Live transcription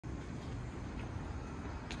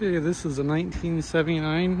Okay, this is a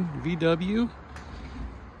 1979 VW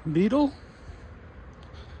Beetle.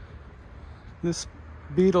 This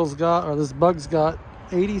Beetle's got, or this Bug's got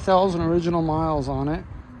 80,000 original miles on it.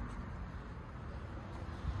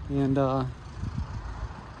 And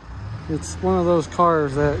it's one of those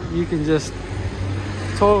cars that you can just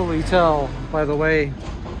totally tell by the way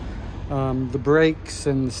the brakes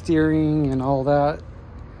and the steering and all that,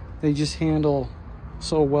 they just handle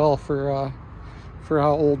so well for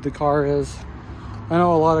how old the car is. I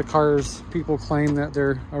know a lot of cars, people claim that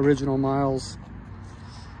they're original miles,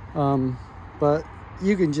 but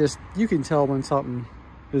you can tell when something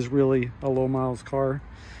is really a low miles car.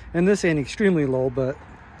 And this ain't extremely low, but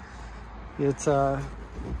it's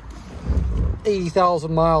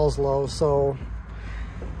 80,000 miles low. So,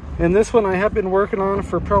 and this one I have been working on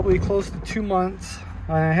for probably close to 2 months.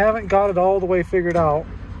 I haven't got it all the way figured out.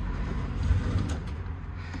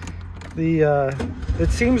 It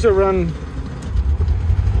seems to run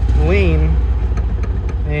lean,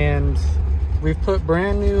 and we've put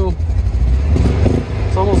brand new,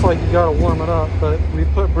 it's almost like you gotta warm it up, but we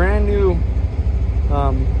put brand new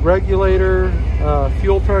regulator,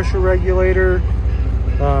 fuel pressure regulator,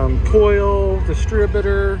 coil,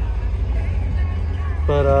 distributor,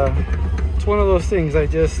 but it's one of those things I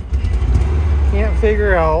just can't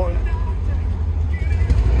figure out.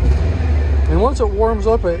 And once it warms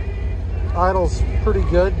up, it idles pretty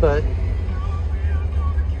good, but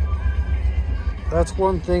that's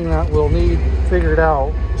one thing that we'll need figured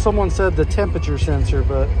out. Someone said the temperature sensor,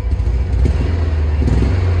 but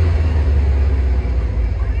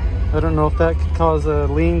I don't know if that could cause a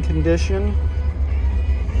lean condition.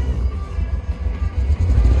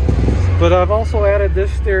 But I've also added this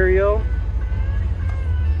stereo,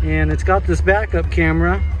 and it's got this backup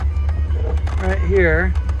camera right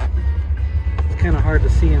here. Kind of hard to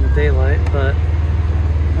see in the daylight, but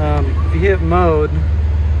if you hit mode,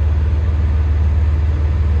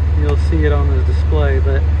 you'll see it on the display.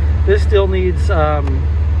 But this still needs gone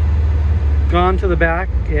to the back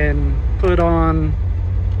and put on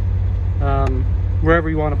wherever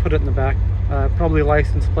you want to put it in the back, probably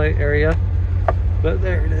license plate area. But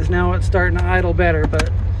there it is. Now it's starting to idle better, but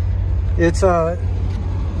it's got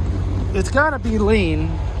to be lean.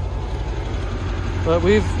 But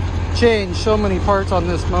we've changed so many parts on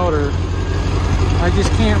this motor, I just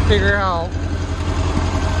can't figure out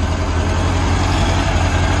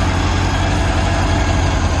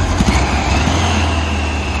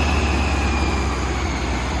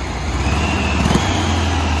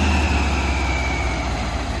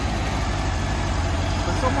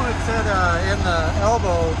but someone had said in the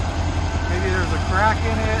elbow maybe there's a crack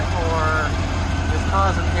in it, or it's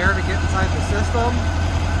causing air to get inside the system.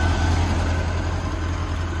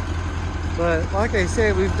 But like I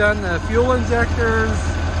say, we've done the fuel injectors.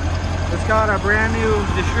 It's got a brand new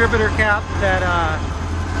distributor cap that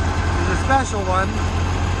is a special one.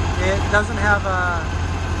 It doesn't have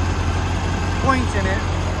points in it.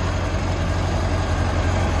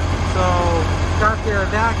 So it's got the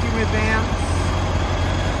vacuum advance.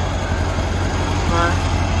 But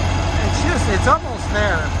it's almost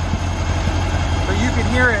there. But you can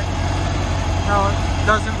hear it how it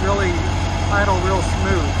doesn't really idle real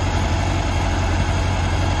smooth.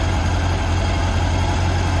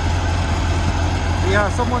 Yeah,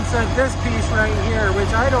 someone said this piece right here,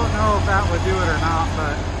 which I don't know if that would do it or not,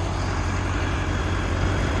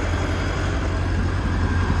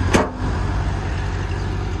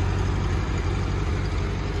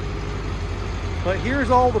 but here's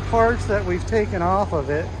all the parts that we've taken off of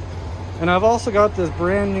it. And I've also got this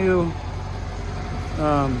brand new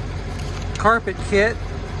carpet kit.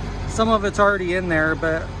 Some of it's already in there,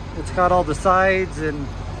 but it's got all the sides, and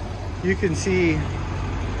you can see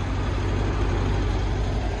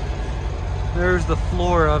there's the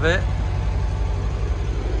floor of it.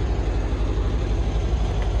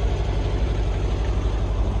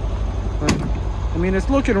 I mean, it's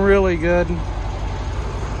looking really good.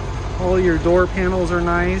 All your door panels are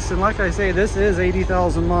nice. And like I say, this is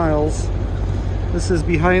 80,000 miles. This is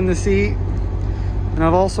behind the seat. And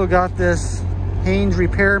I've also got this Haynes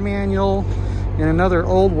repair manual and another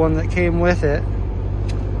old one that came with it.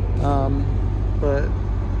 But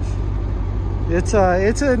it's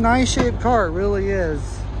a nice shaped car, it really is.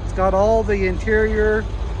 It's got all the interior.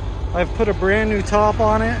 I've put a brand new top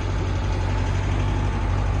on it.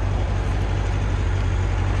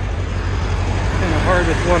 Kind of hard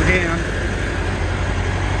with one hand.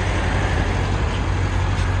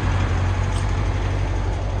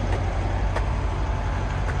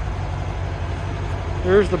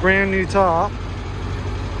 There's the brand new top.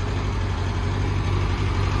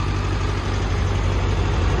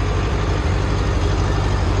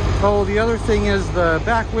 Oh, the other thing is the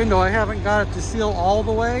back window. I haven't got it to seal all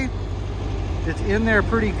the way. It's in there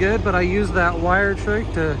pretty good, but I used that wire trick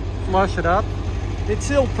to flush it up. It's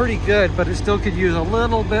sealed pretty good, but it still could use a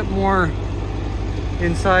little bit more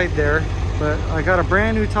inside there. But I got a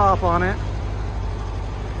brand new top on it.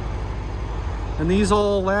 And these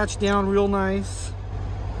all latch down real nice.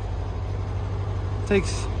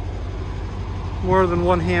 Takes more than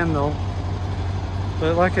one hand though.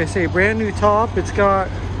 But like I say, brand new top. It's got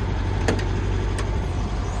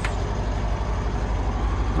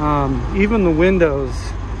even the windows.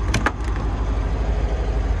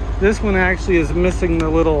 This one actually is missing the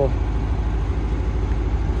little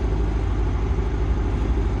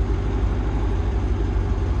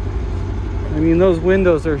I mean, those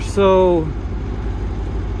windows are so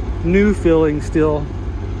new feeling still.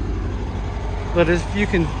 But as you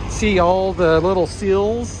can see, all the little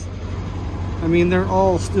seals, I mean, they're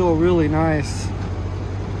all still really nice.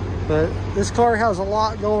 But this car has a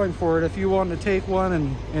lot going for it if you want to take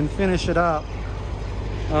one and finish it up.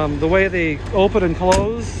 The way they open and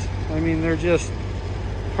close, I mean, they're just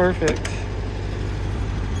perfect.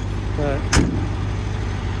 But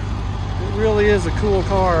it really is a cool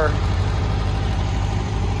car.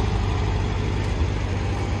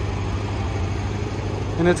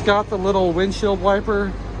 And it's got the little windshield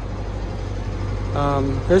wiper.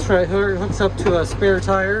 This right here hooks up to a spare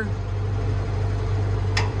tire.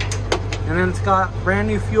 And then it's got brand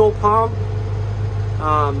new fuel pump.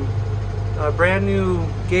 A brand new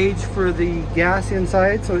gauge for the gas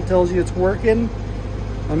inside, so it tells you it's working.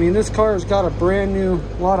 I mean, this car has got a brand new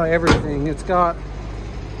lot of everything. It's got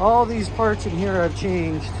all these parts in here I've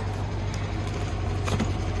changed.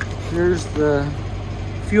 Here's the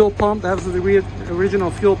fuel pump. That was the original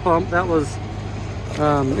fuel pump. That was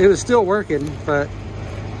it was still working, but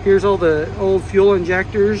here's all the old fuel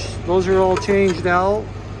injectors. Those are all changed out.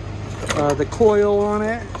 The coil on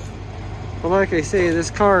it. But like I say, this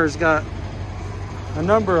car has got a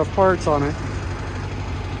number of parts on it.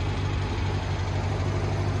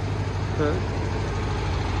 But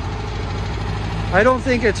I don't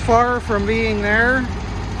think it's far from being there.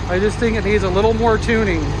 I just think it needs a little more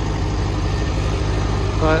tuning.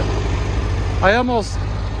 But I almost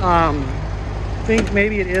think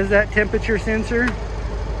maybe it is that temperature sensor.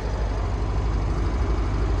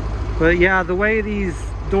 But yeah, the way these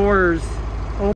doors